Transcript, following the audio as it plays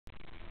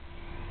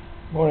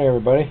Morning,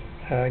 everybody.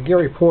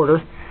 Gary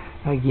Porter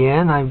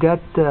again. I've got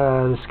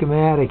the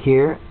schematic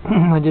here.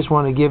 I just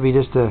want to give you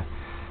just the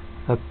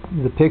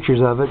pictures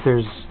of it.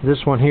 There's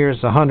this one here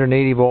is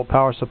 180 volt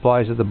power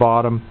supplies at the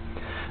bottom,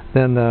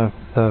 then the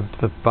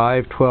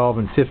 5, 12,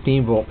 and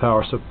 15 volt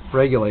power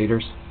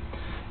regulators,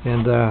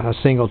 and a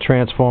single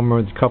transformer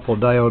with a couple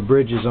of diode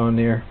bridges on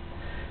there.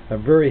 A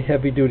very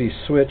heavy-duty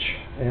switch,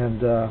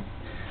 and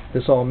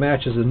this all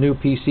matches a new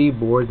PC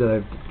board that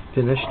I've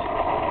finished.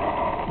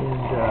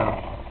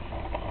 And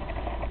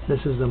this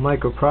is the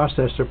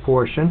microprocessor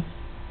portion,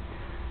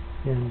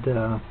 and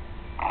then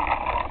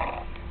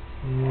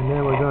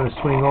we're going to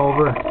swing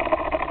over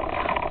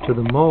to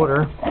the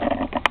motor.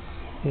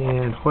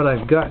 And what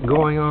I've got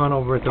going on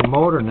over at the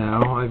motor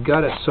now, I've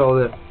got it so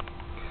that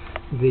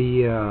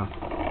the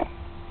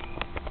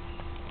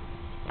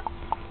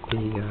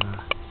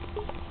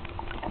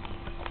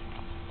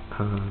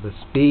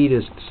speed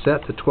is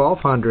set to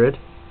 1200.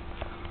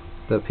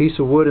 The piece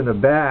of wood in the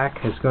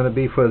back is going to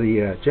be for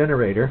the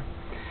generator,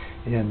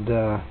 and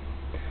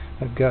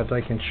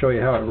I can show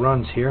you how it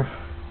runs here.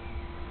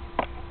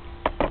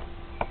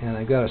 And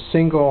I've got a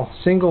single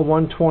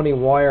 120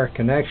 wire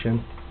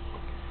connection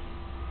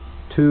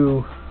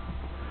to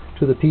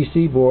the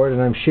PC board,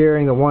 and I'm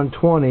sharing the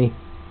 120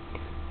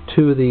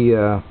 to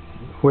the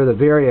where the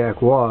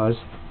variac was,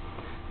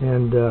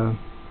 and I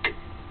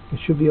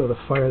should be able to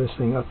fire this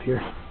thing up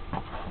here.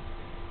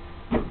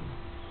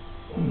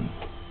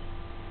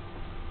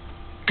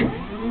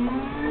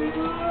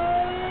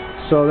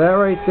 So that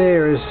right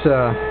there is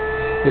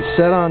it's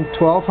set on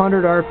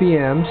 1200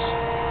 RPMs,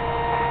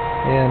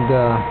 and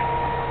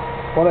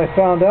what I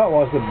found out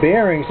was the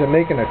bearings are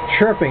making a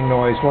chirping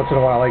noise once in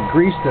a while. I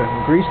greased the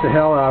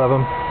hell out of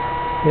them,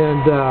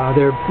 and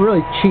they're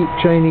really cheap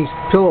Chinese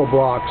pillow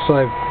blocks. So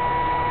I've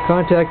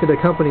contacted a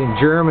company in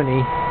Germany,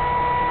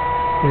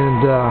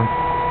 and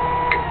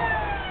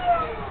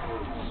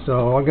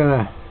so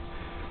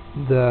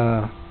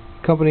the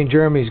company in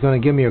Germany is going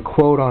to give me a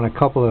quote on a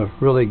couple of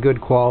really good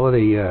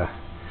quality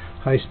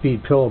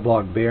high-speed pillow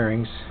block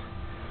bearings,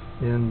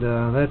 and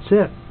that's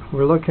it.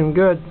 We're looking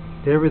good.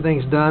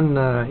 Everything's done.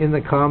 In the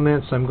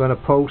comments I'm going to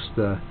post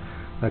a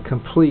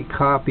complete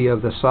copy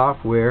of the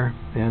software,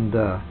 and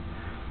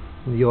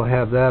you'll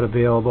have that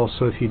available.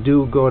 So if you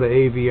do go to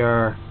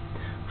AVR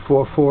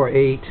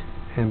 448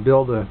 and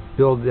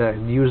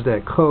use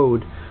that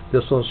code,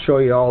 this will show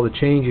you all the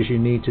changes you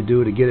need to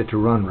do to get it to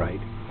run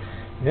right.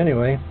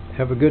 Anyway,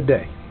 have a good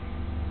day.